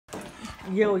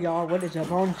Yo, y'all, what is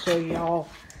up? On so y'all,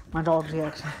 my dog's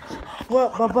Jackson.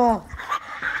 What, Bubba?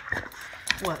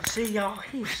 What? See, y'all,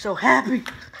 he's so happy.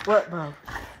 What, Bub?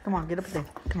 Come on, get up there.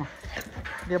 Come on,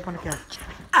 get up on the couch.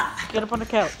 Get up on the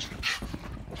couch.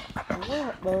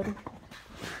 What, buddy?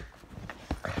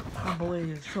 My boy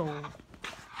is so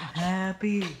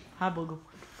happy. Hi, Boogle.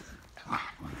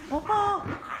 Bubba,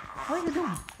 what you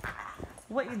doing?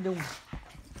 What you doing?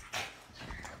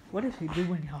 What is he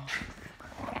doing, y'all?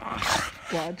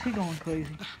 Why is he going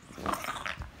crazy?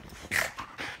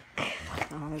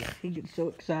 He gets so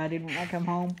excited when I come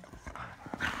home.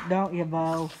 Don't you,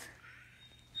 Bo?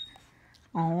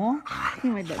 Aw, he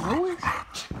made that noise.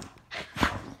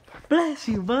 Bless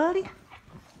you, buddy.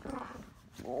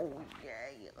 Oh,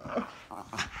 yeah.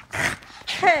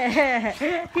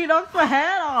 Hey, he knocked my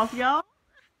hat off, y'all.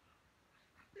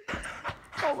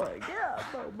 Oh, my God,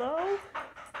 Bobo.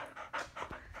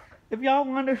 If y'all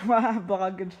wonder why I'm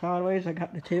vlogging sideways, I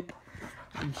got the tip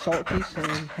from Salty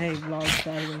saying, hey, vlog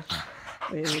sideways.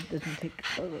 It doesn't take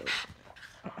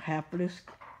half of this.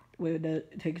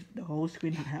 It takes the whole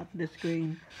screen, not half of the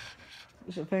screen.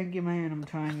 So thank you, man. I'm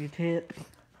trying your tip.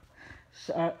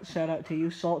 Shout out to you,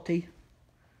 Salty.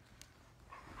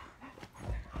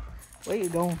 Where you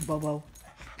going, Bobo?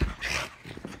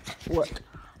 What?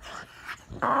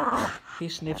 He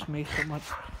sniffs me so much.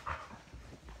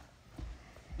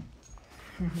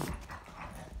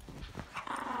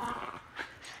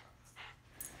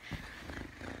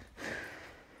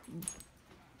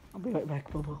 I'll be right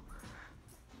back, Bobo.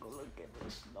 Go look at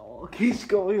this dog. He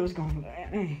was going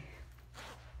at me.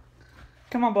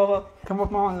 Come on, Bobo. Come with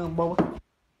my Bobo.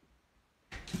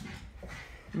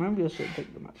 Maybe I should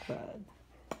take them outside.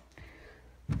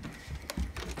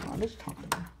 Oh, this talking.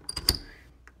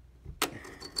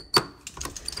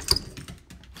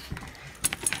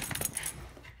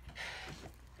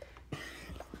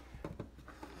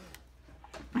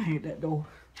 I hate that door.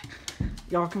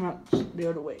 Y'all come out the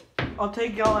other way. I'll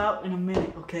take y'all out in a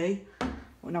minute, okay?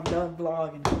 When I'm done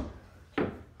vlogging.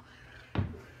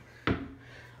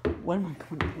 What am I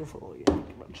coming up here for? Yeah,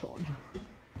 I'm charging.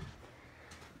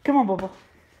 Come on, Bubba.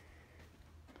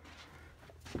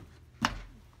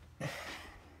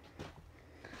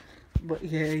 But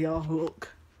yeah, y'all,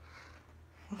 look.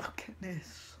 Look at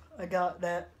this. I got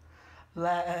that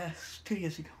last 2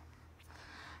 years ago.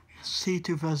 See,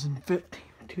 2015,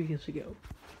 2 years ago.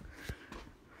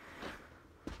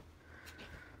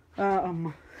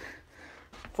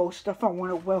 First off, I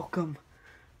want to welcome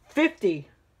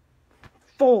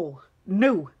 54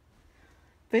 new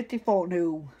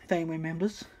family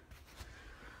members.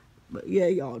 But yeah,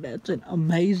 y'all, that's an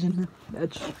amazing.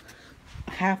 That's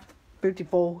half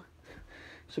 54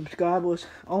 subscribers,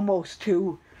 almost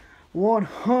to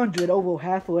 100, over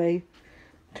halfway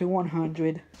to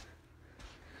 100.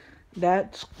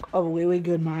 That's a really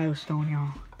good milestone,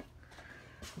 y'all.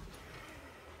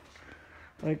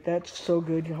 Like, that's so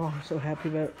good, y'all. I'm so happy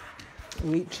about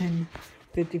reaching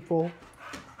 54.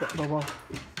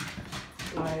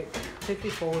 Like,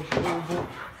 54 is over.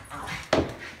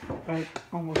 Like,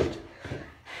 almost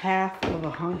half of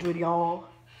 100, y'all.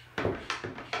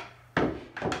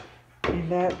 And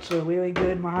that's a really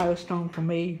good milestone for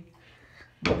me.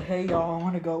 But hey, y'all, I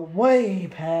want to go way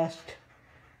past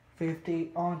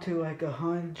 50 onto like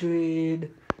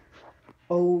 100.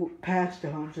 Oh, past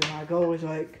 100. My goal is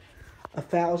like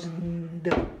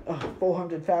 1,000,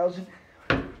 400,000.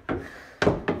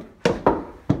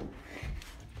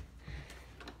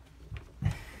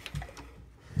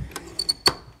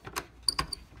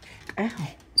 Ow.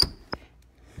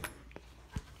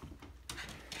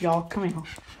 Y'all, come here.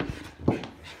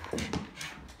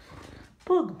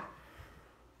 Bug.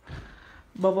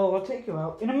 Bubba, I'll take you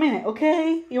out in a minute,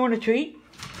 okay? You want a treat?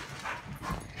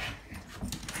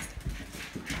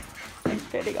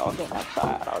 Instead of y'all going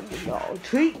outside, I'll give y'all a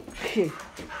treat. I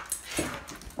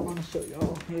want to show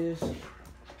y'all his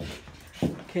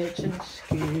kitchen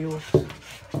skills.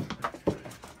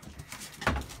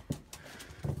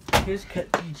 His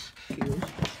kitchen skills.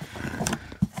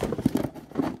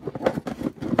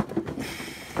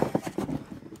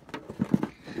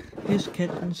 His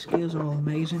kitchen skills are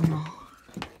amazing, y'all.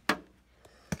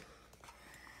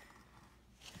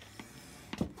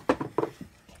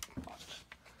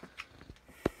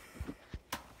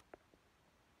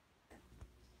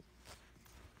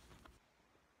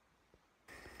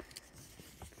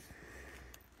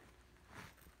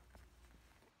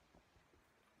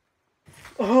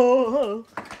 Oh,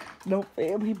 don't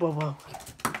fail me, Bubba.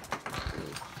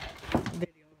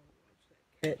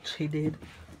 Catch he did.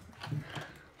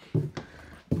 I'm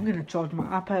gonna charge my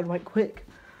iPad right quick,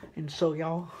 and so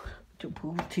y'all to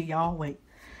prove to y'all. Wait,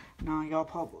 Now y'all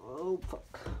probably, oh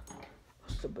fuck,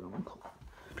 what's the bit on my call?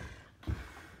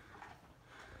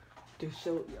 Just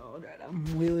so y'all that I'm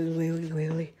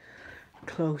really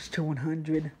close to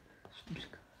 100.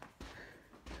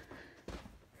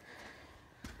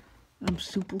 I'm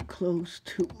super close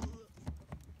to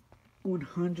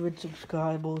 100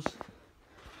 subscribers.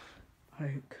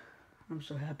 Like, I'm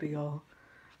so happy, y'all.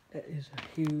 That is a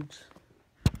huge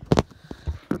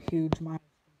milestone.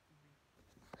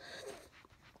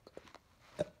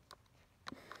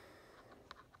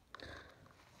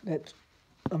 That's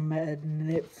a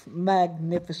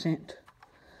magnificent,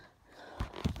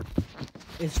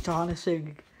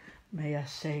 astonishing, may I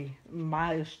say,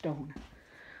 milestone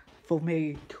for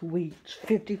me to reach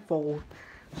 54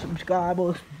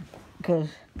 subscribers, because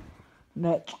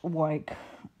that's like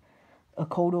a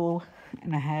quarter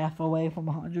and a half away from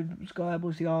 100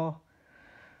 subscribers, y'all.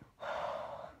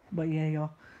 But yeah,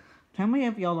 y'all. Tell me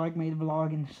if y'all like me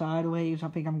vlogging sideways. I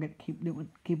think I'm gonna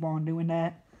keep on doing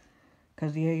that.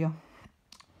 Cause yeah, y'all,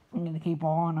 I'm gonna keep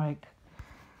on like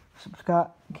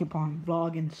keep on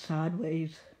vlogging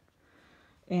sideways.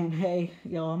 And hey,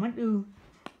 y'all, I'm gonna do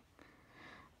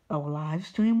a live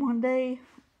stream one day.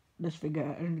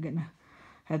 I'm gonna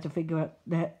have to figure out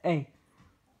that. Hey,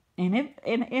 and if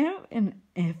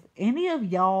any of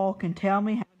y'all can tell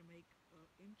me how to make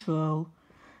an intro,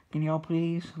 can y'all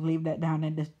please leave that down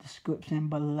in the description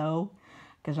below?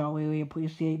 Because I really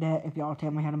appreciate that. If y'all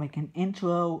tell me how to make an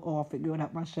intro, or I'll figure it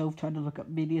out myself, try to look up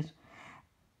videos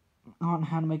on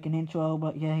how to make an intro.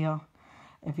 But yeah, y'all,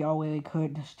 if y'all really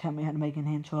could just tell me how to make an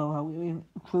intro, I really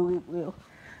truly will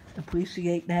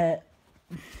appreciate that.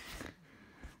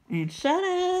 And shout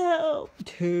out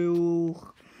to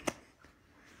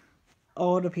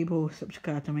all the people who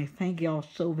subscribe to me. Thank y'all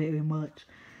so very much.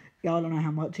 Y'all don't know how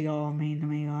much y'all mean to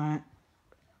me, alright?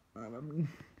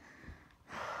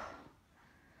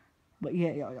 But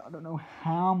yeah, y'all don't know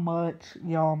how much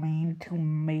y'all mean to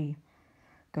me.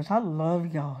 Because I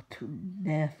love y'all to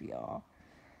death, y'all.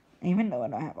 Even though I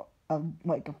don't have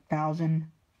like 1,000,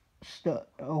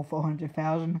 or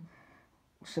 400,000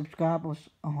 subscribers,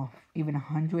 or even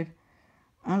 100.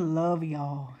 I love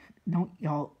y'all. Don't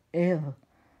y'all ever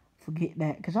forget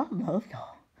that. Because I love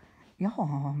y'all. Y'all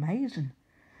are amazing.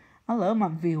 I love my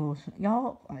viewers.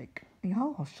 Y'all are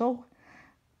so,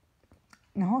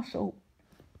 oh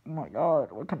my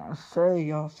god, what can I say?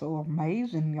 Y'all so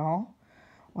amazing, y'all.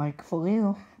 Like, for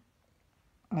real.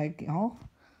 Like,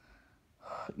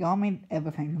 y'all mean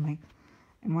everything to me.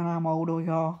 And when I'm older,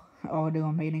 y'all, I'll do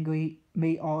a meet and greet,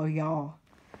 meet all y'all.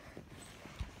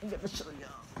 I'm gonna show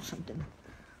y'all something.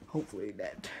 Hopefully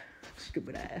that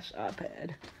stupid ass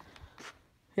iPad.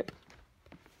 Yep.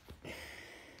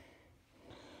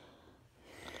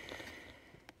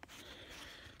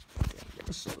 I'm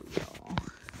gonna show y'all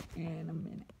in a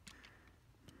minute.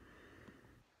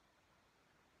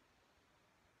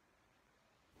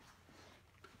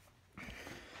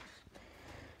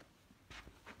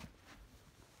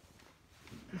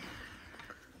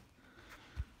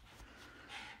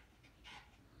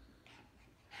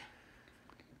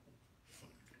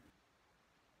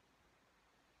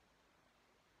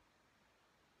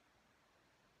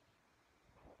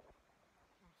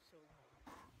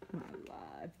 My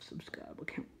live subscriber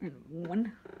count in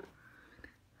 1.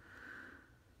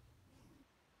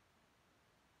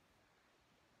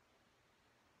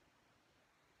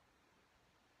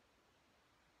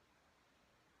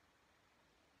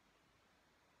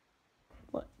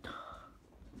 What?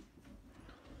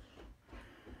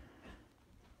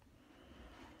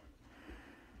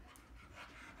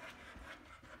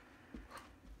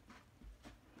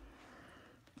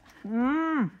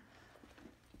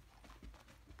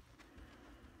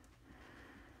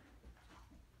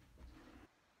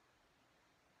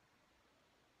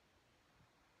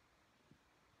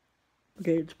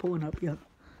 Okay, it's pulling up, yeah.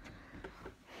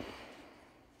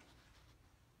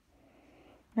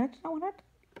 That's not what I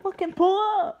fucking pull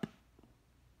up.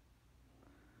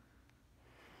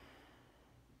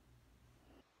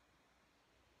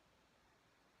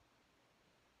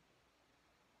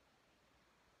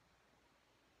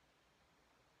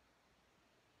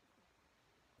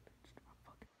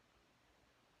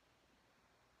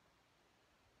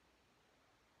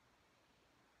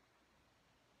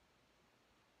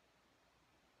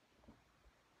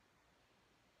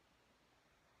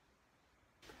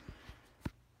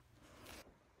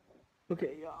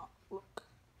 Okay, y'all, look.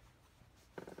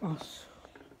 Us.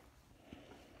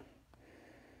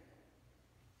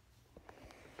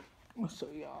 So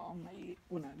y'all may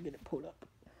when I get it pulled up.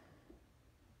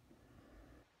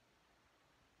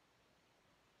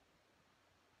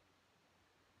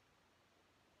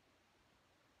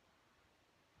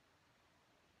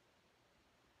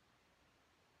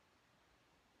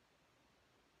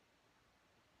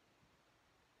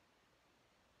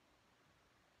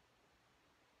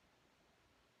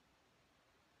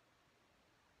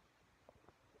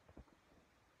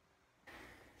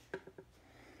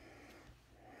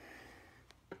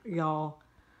 y'all,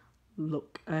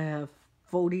 look, I have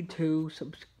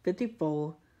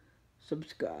 54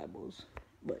 subscribers.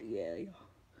 But yeah, y'all.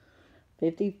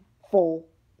 54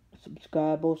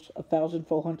 subscribers,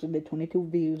 1,422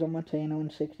 views on my channel,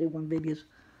 and 61 videos.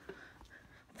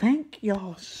 Thank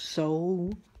y'all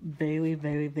so very,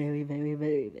 very, very, very,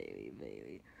 very, very,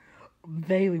 very,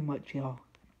 very much, y'all.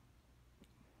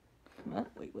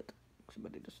 Wait, what?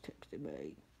 Somebody just texted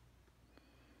me.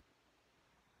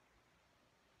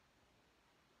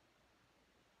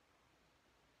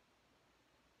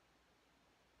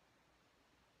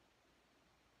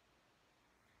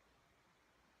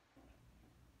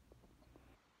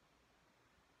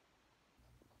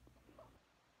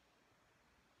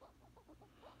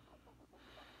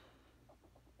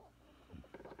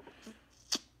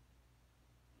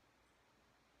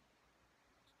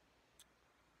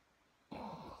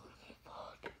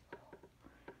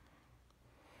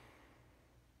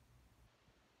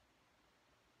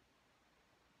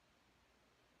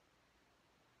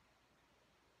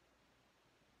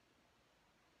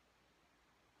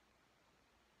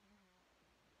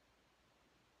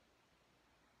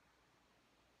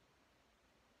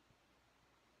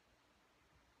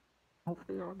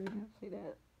 Hopefully y'all didn't see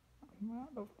that. I'm out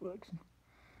of flexing.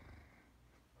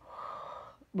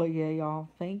 But yeah, y'all,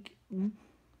 thank you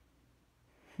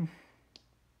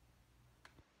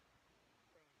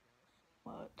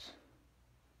much.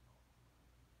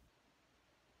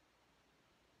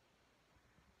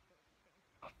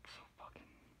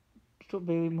 So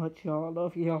very much, y'all. I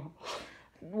love y'all.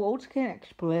 Words can't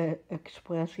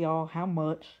express y'all how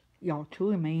much y'all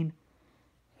truly mean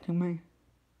to me.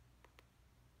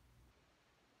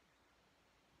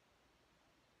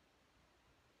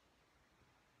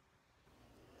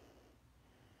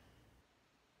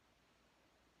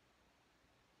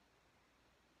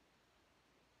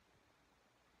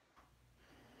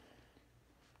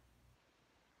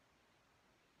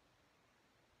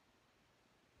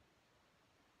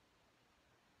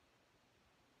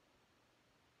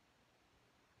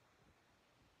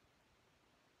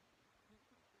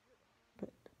 But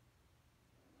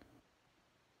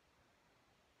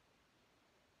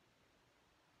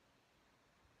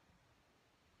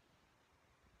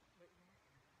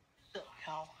so,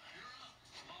 y'all,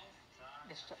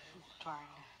 just trying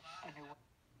anyway.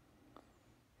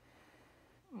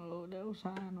 Oh, that was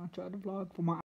fine. I tried to vlog for my